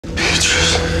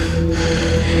Beatrice.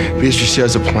 Beatrice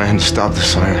has a plan to stop the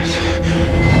Sirens.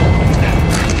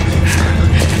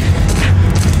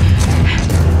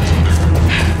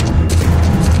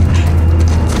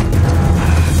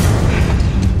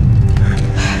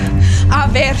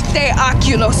 Averte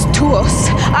aculos tuos,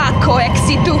 aco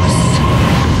exitus.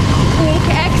 Unc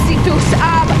exitus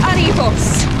ab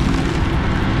arrivos.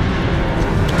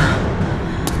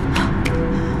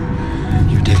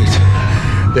 You did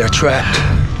it. They're trapped.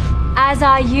 As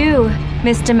are you,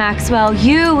 Mr. Maxwell.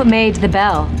 You made the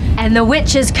bell, and the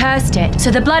witches cursed it,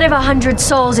 so the blood of 100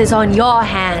 souls is on your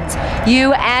hands.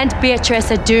 You and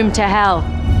Beatrice are doomed to hell.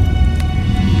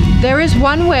 There is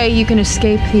one way you can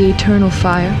escape the eternal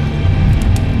fire.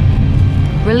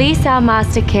 Release our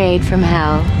Master Cade from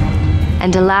hell,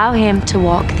 and allow him to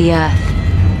walk the earth.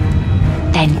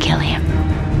 Then kill him.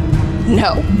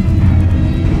 No.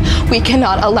 We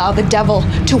cannot allow the devil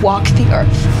to walk the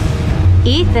earth.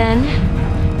 Ethan,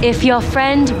 if your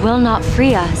friend will not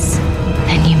free us,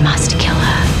 then you must kill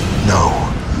her. No.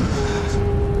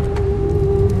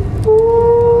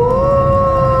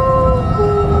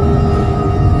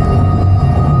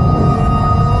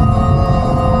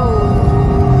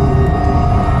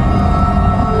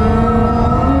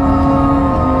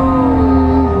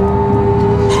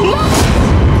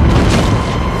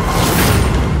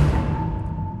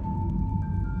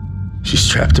 She's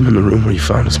trapped him in the room where you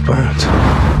found his bones.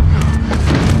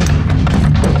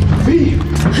 B!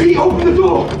 B, open the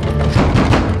door!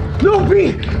 No,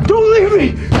 B! Don't leave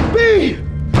me! B!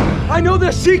 I know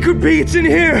their secret, B. It's in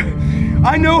here.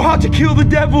 I know how to kill the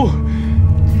devil.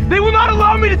 They will not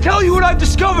allow me to tell you what I've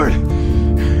discovered.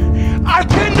 I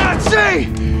cannot say!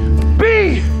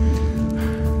 B!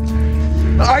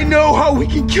 I know how we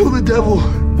can kill the devil,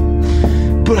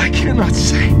 but I cannot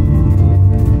say.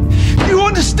 Do you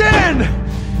understand?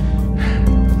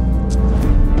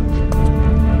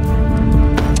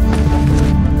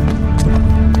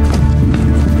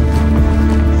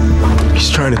 He's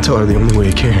trying to tell her the only way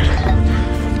he can.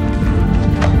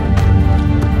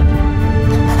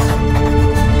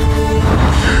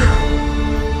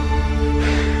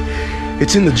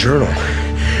 It's in the journal.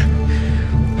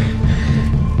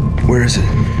 Where is it?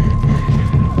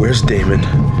 Where's Damon?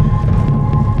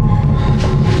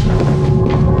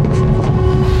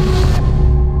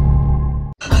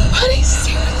 Honey,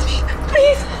 stay with me,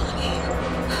 please.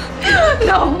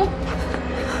 No.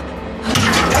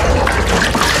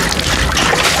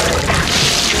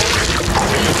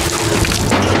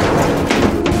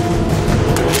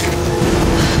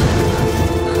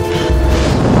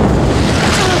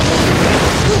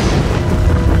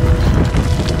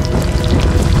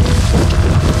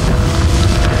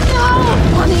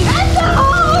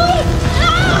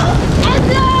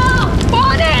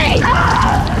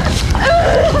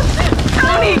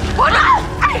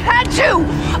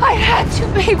 I had to,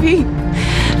 baby.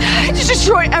 I had to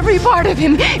destroy every part of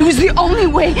him. It was the only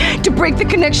way to break the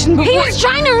connection before— He was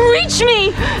trying to reach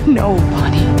me! No,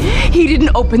 Bonnie. He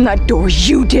didn't open that door.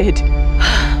 You did.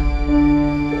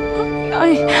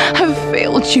 I have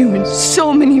failed you in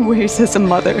so many ways as a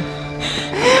mother.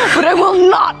 But I will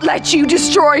not let you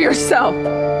destroy yourself.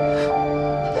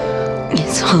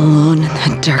 He's all alone in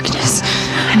that darkness.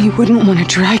 And he wouldn't want to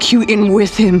drag you in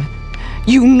with him.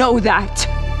 You know that.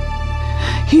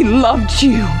 He loved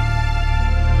you.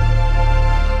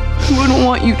 He wouldn't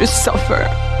want you to suffer.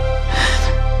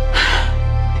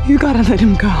 You gotta let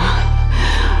him go.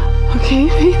 Okay,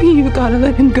 baby, you gotta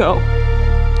let him go.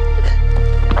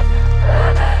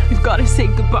 You've gotta say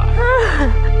goodbye.